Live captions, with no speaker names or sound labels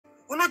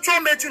chọ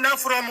met you now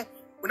from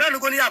when I'm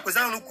going to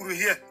go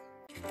here.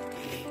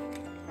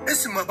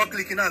 This is my back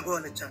clicking. I go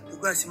on the chat to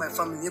go and see my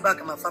family. Back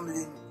in my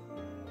family.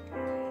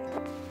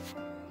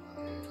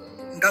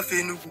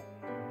 Ngafe nugu.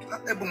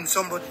 Ebonyi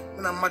somebody.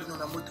 When I'm mad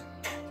on a motor.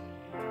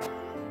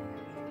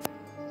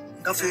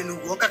 Ngafe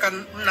nugu. Oka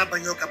kan na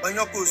banyoka.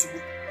 Banyoko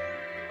usubu.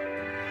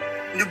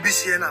 You be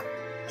siena.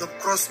 Don't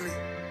cross me.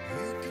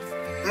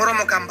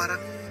 Moromo kambara.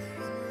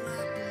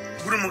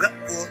 Gurumuga.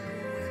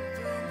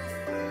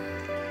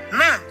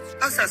 Now,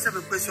 ask yourself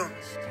a question.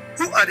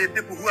 Who are the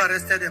people who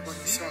arrested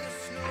Ebonyi Son?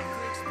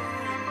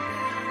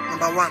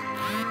 Number one.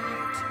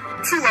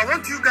 Two, I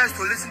want you guys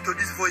to listen to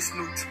this voice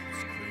note.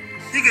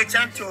 You get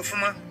chant your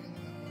former,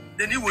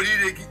 then you will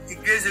read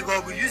it.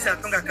 God will use your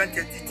tongue. I can't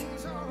get it.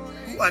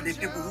 Who are the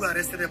people who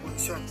arrested Ebonyi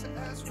Son?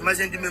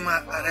 Imagine the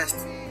member arrest.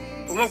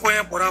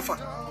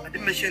 I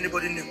didn't mention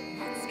anybody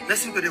name.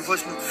 Listen to the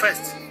voice note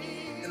first,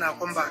 then I'll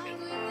come back.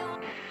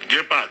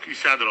 J-Park, you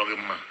said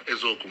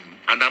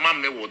and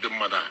I'm never with the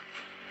mother.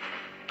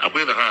 I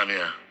put the hand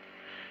here.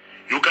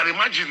 You can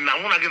imagine now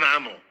when I get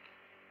an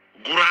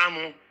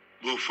Gurano,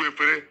 go free.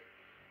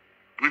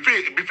 Before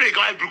you go,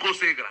 I go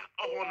Segra.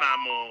 Oh,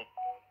 Namo,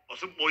 or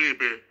some boy,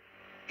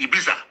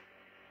 Ibiza.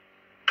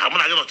 Come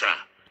on, I get a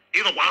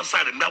in one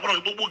side, and never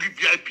will give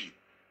VIP.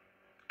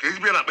 Can you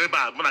be a baby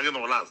when I get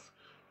no last?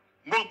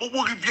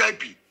 Will give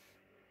VIP.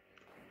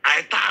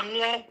 I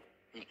tango,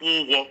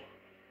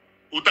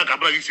 Uta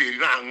Cabra is a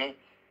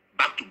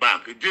back to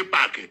back, a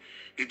J-Park,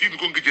 it didn't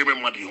go get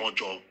him money on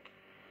job.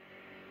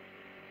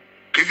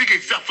 Because he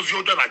gets that for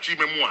your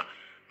achievement more,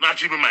 not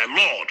achieving my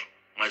Lord,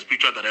 my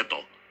spiritual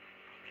director.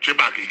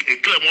 J-Park, a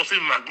claim was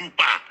in my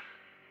group.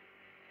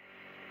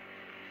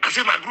 I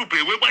said, my group,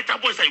 we white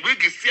boys, I will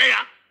get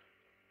here.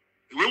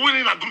 We were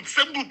in a group,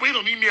 same group,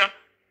 on India.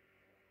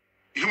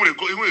 He will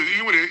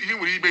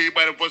be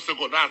by the first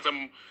second, now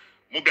some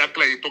mobile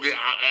clay to get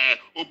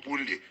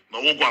openly. No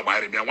one go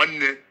by me. One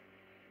day.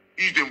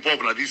 He's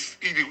involved in this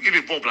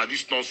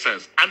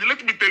nonsense. And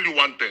let me tell you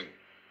one thing.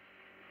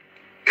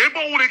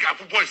 Everyone who got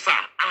voice,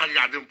 I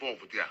got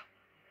involved there.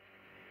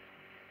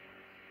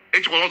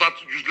 It was not that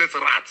useless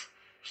rat.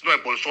 It's not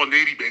a boy so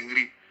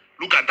angry.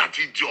 Look at that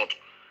idiot.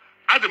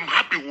 I'm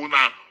happy when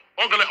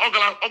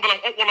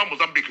Ogala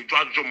Mozambique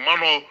judge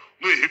Mano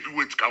no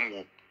heavyweight come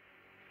home.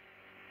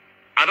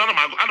 I don't know.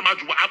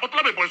 I but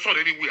let me boy so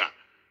anywhere.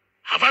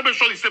 Have I been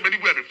shot the same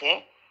anywhere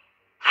before?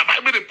 Have I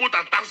made a put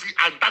and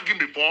tag him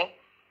before?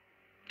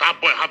 That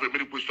boy have a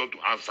many questions to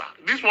answer.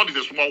 This one is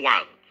a small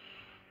one.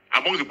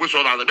 Among the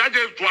questions answered, that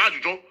just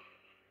Joe,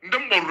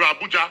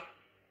 Abuja.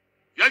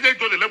 You just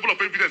the level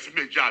of evidence in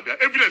the job.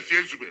 Evidence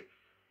is to be.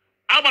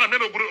 I want to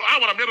know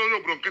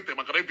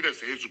my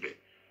evidence is to be.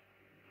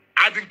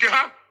 I think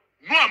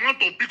no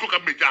amount of people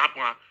can make it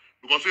happen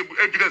because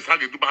evidence has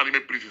to do behind a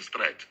prison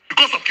straight.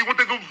 Because of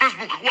Kiwote on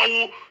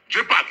Facebook,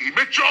 J-Park, he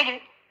made sure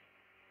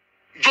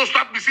just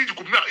start me see you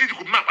could not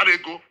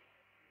go.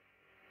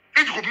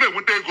 If you could make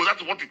what they go,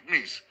 that's what it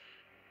means.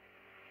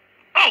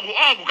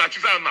 Oh, catch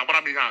his hand now,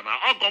 Bramihana.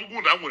 I'll come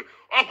good and will.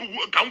 I'll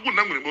come good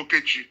and will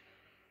Mokechi.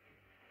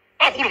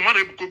 I'll go to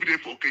money could be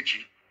for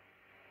Kechi.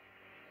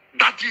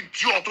 That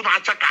idiot to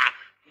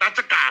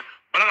Nataka,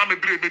 but I'm a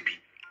baby.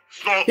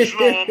 Slow,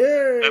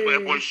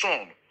 Ebonyi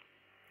Son.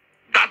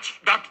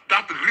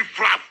 That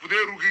riffraff,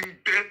 they're looking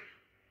there.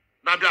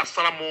 Nabia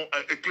Salamo,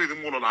 a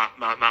clean mono,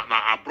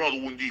 na abroad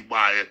wounded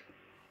by it.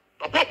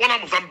 What one of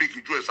Mozambique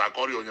you dress, I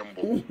call you on your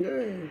boat.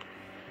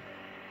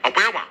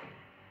 Opema,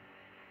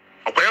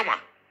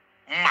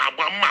 ma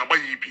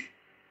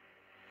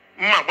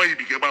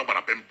baby came out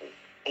a pimple.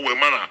 Oh, a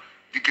manner,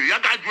 the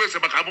Kayaka dress a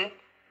bacamo,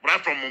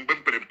 right from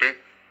Mumbempe.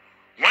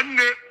 One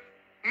day,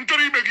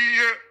 Ntori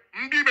Begia,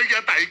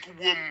 Mbigata,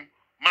 Ikuum,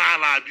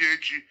 Mala,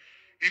 Biachi,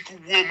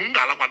 Ikuum,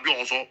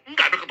 Galapabioso,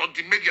 Ngabaka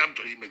to make him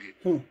to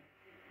him.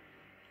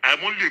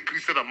 I'm only a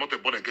Christian, I'm not a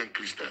born again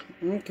Christian.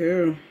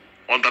 Okay.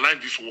 Underline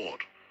this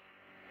word.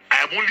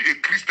 I am only a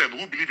Christian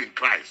who believes in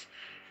Christ.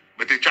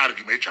 But they charge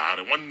me,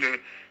 one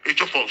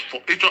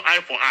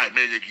eye for eye,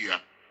 may you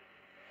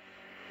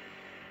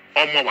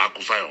Omo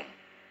Wakusayo.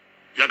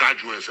 Yaga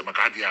Jews,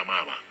 Makadia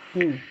Mama.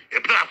 If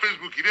they are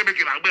Facebook, they make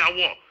it a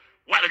war.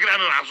 What again?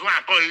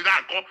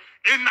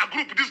 In a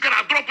group, this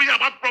guy dropping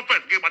about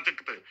prophet.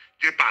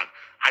 J-Park.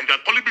 And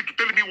you're calling me to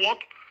tell me what?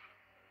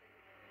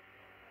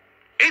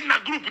 In a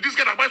group, this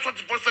guy about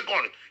 24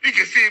 seconds. He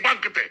can see a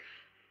banquet.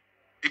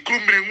 He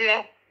couldn't bring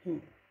more.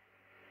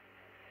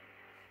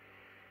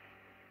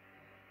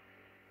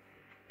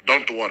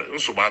 Don't worry,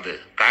 so bad.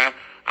 I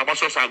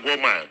must also go,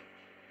 man.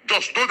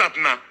 Just know that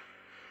now.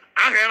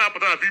 I hear up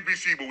on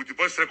BBC but with the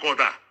voice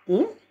recorder.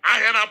 I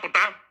hear up on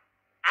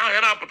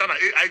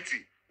AIT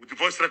with the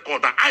voice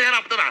recorder. I hear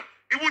up on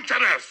even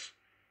channels.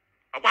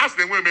 I pass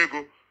the way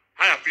go.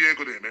 I feel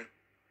go there, man.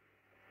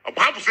 I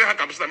have to say how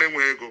come some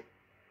way go.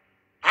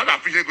 I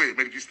feel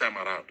go this time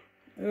around.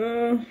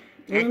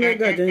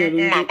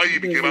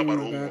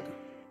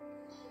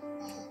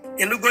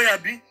 In the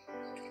Goyabi,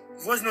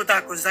 voice note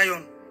at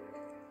Zion.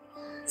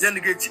 Then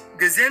get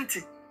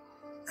Gazenti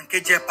and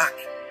KJ Park.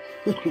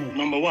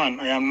 Number one,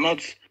 I am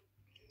not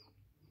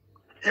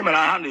Hey, man,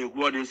 I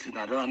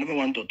never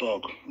want to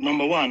talk.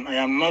 Number one,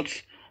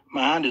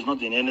 my hand is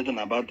not in anything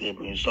about the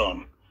Ebonyi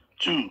Son.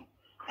 Two,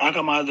 I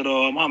come out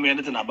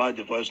anything about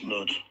the voice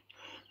note.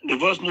 The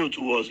voice note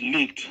was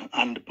leaked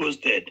and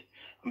posted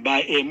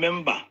by a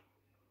member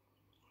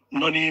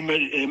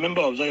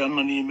of Zion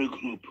non-email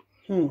group,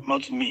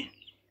 not me.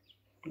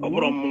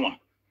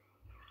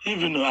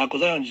 Even though I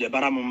was on the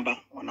Baramumba,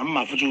 when I'm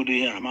my future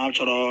here, I'm out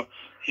or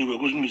he will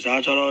go to Miss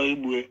Archer or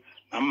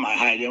I'm my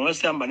high. There was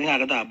somebody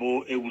had a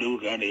bow, email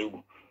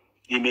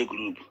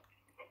group.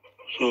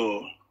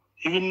 So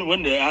even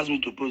when they asked me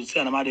to post, say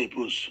another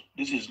post,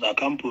 this is the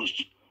account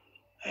post.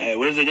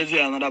 When they just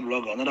another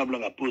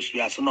blogger post,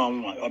 we are so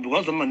long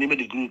because someone named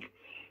the group.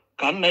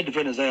 Can I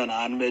defend Zion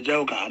and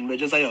Major and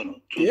Major Zion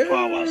 24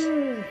 hours?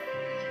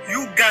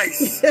 You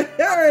guys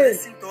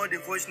listen to all the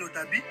voice note,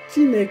 Abi.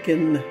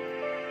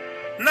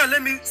 Now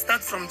let me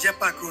start from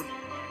Jepak on.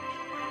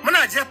 When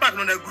I Jepak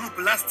on a group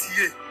last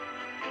year,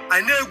 I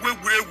know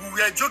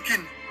we are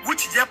joking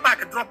which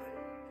Jepak dropped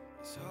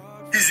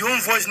his own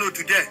voice note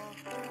today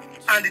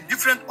and the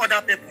different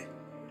other people.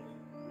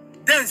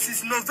 Then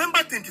since November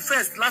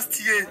 21st last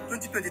year,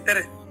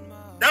 2023,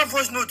 that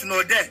voice note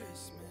not there.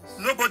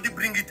 Nobody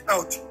bring it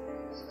out.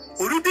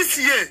 Already this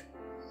year,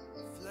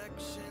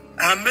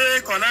 I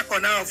make corner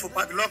for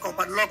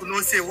padlock,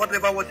 no say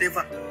whatever.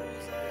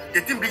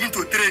 The thing begin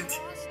to trend.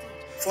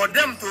 For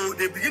them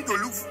they begin to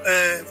look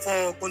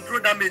for control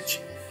damage,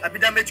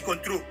 damage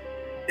control.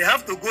 They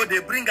have to go, they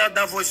bring out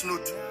that voice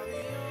note.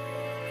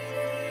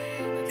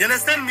 You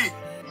understand me?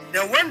 They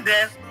went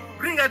there,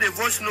 bring out the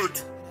voice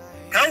note.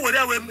 Can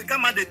we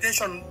come at the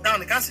tension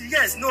down? Can say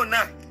yes, no,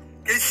 now.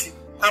 Casey,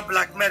 I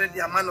blackmailed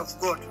the man of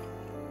God.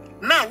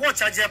 Now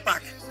watch a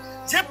Jepak.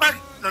 Jepak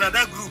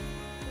another group.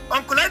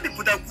 Uncle I be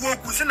put a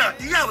kuoku, sina,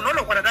 yeah, no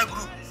another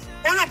group.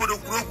 Only about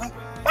kuoku,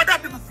 other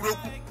people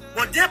kuoku.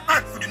 But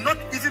Jepak could not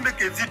even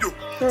make a video.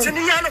 So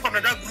you are not from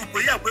that group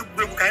where you are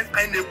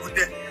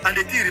there, and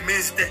the thing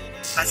remains there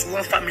as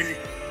one family.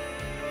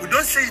 We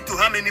don't say it to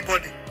harm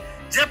anybody.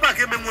 Jepak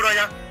came in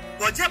Muraya,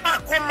 but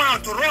Jepak come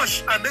out to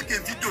rush and make a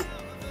video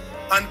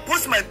and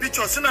post my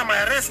picture. So now my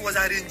arrest was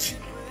arranged.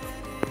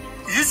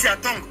 Use your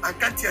tongue and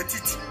cut your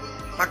teeth.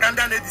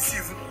 Makanda ne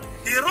deceive.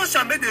 He rushed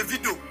and made a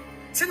video.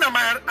 So now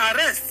my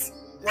arrest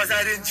was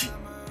arranged.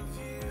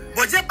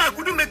 But Jepak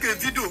couldn't make a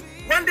video.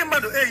 One day,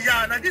 man, hey,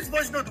 yeah, now this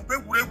voice not to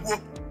go.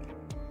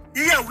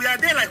 Yeah, we are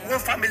there like one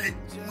family.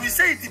 We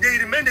say it, they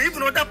remain there.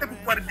 Even other people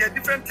for their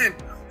different thing.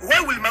 Why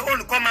will my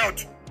own come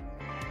out?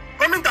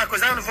 Coming to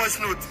Akozan voice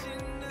note.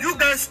 You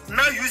guys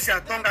now use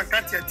your tongue and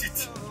cut your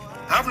teeth.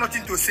 I have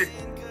nothing to say.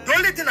 The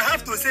only thing I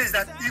have to say is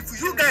that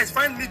if you guys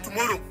find me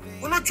tomorrow,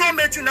 we're not trying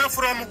to you now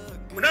from.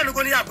 We're not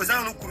going to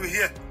Akozan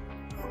here.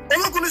 We're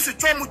not going to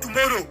show me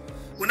tomorrow.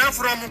 We're not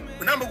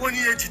going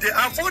to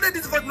I forwarded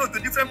this voice note to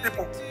different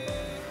people.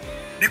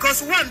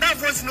 Because one, that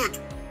voice note,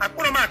 I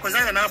put on my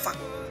Akozan alpha,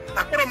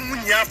 I put on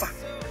Muniafa,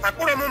 I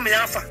put on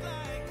Mumiafa.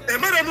 A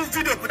man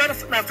video put on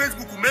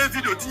Facebook, made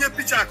video, tinye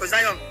picture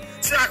Akozan.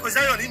 Say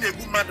Akozan in a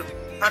good madam,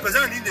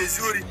 Akozan in a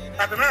Zuri,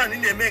 Akozan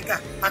in a Menka,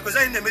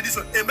 Akozan in a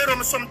medicine, a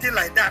man something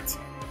like that.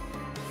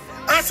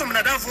 Also,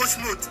 another voice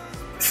note,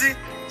 see,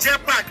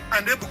 Jepak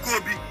and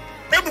Ebukobi.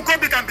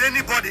 Ebukobi can be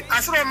anybody.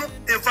 As from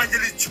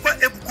Evangelist Chukwa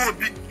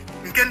Ebukobi,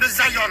 Nkendo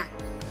Zion.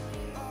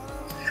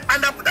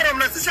 And I put that on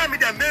my social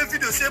media, main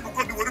video say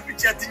Ebukobi will repeat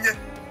Yatinye.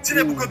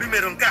 Ebukobi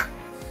Meronka.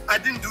 I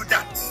didn't do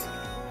that.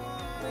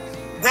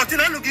 But in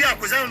Anugia,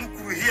 Akozan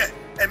Nukuru here,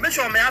 and make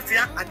sure my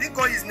Afia, I didn't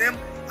call his name.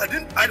 I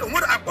don't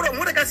want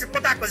to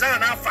support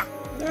Akozan Alpha.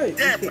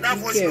 There for that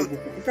voice note.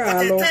 But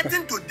they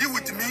threatened to deal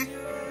with me.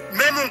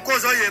 Memo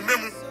cause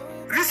Memo.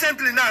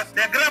 Recently now,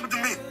 they grabbed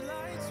me.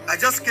 I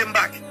just came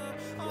back.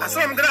 I saw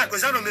him grab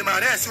because I don't my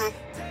arrest. So,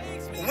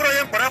 you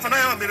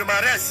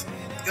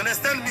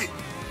understand me?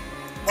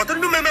 But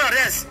don't do my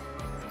arrest.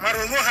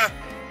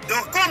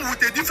 They'll come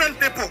with a different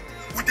people,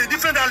 with a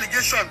different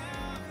allegation.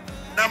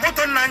 Now,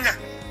 motor nanya.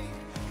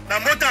 Now,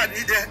 motor,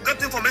 they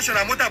got information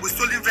that motor was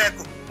stolen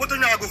vehicle. Motor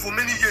now go for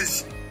many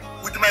years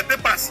with my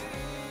papers.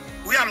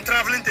 We am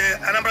traveling to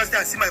Anambra State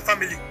and see my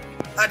family.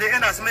 At the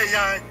end, I say,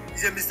 yeah,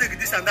 it's a mistake,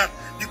 this and that.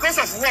 Because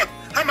of what?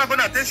 How am I going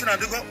to attention and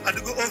to go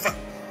over?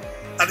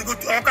 I do go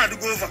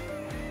over.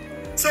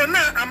 So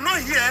now I'm not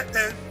here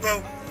to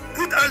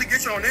put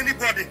allegation on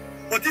anybody.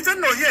 But if you're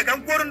not here,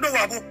 can go on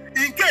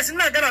in case you're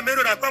not gonna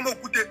marry a come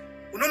put it,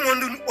 no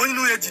one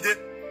only ejide.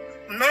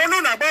 No,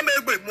 na ba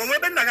megbe, mo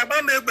webe na ga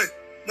ba megbe.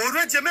 Mo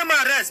reche me ma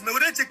arrest, me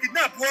reche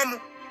kidnap woman.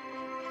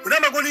 Una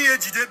ma go ni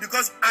ejide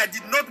because I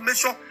did not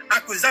mention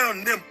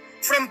Akozan name.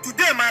 From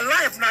today, my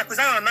life na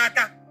Akozan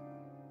naka.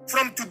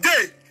 From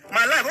today,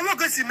 my life, I'm not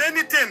going to see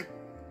many things.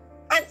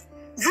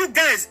 You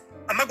guys,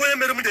 I'm not going to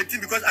marry the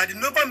team because I did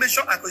not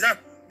mention Akozan.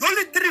 The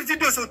only 3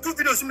 videos or 2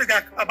 videos you make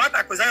about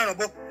Akozan,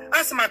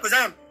 ask my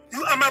Akozan,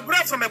 you are my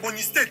brother from Ebonyi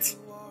State.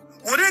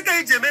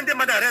 Whatever you made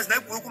mother arrest,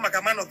 like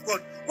a man of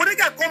God.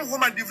 Whatever come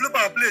home and develop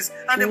our place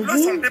and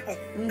employ some people.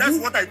 That's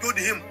what I told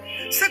him.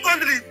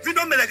 Secondly, we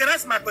don't make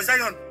ask my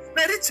Akozan.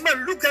 Now, rich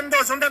man look and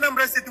does under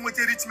number state with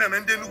a rich man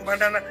and they look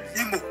mandana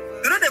imo.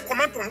 They know they come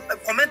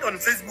comment on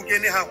Facebook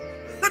anyhow.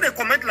 No, they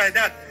comment like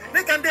that.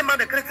 They can demand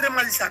the correct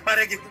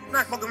Baregi,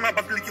 not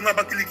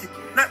Bakiliki.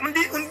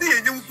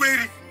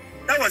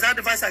 That was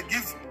advice I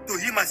give to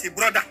him as a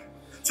brother.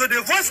 So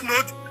the voice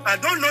note, I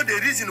don't know the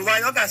reason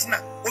why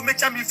Ogasina or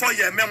make me for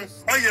your memo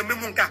or your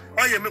memunka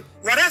or your mem.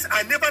 Whereas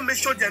I never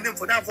mentioned their name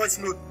for that voice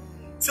note.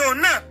 So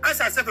now ask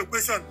yourself a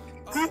question: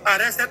 who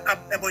arrested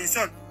Ebonyi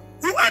Son?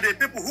 Who are the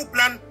people who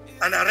plan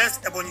and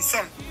arrest Ebonyi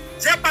Son?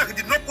 Jepak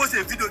did not post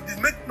a video, did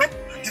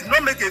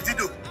not make a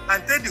video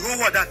and tell the whole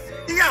world that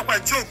he had a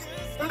joke.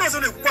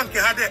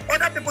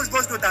 Other people's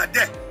voice notes are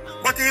there.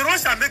 But he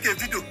rushed and make a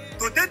video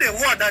to tell the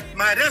world that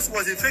my arrest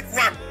was a fake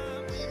one.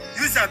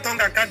 Use your tongue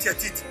and count your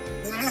teeth.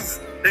 We move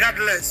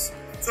regardless.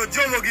 So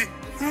Joe Logi,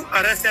 who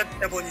arrested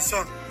Ebonyi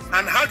Son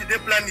and how did they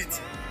plan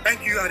it?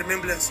 Thank you and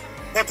remember blessed.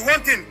 But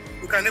one thing,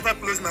 you can never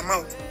close my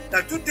mouth.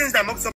 There are two things that must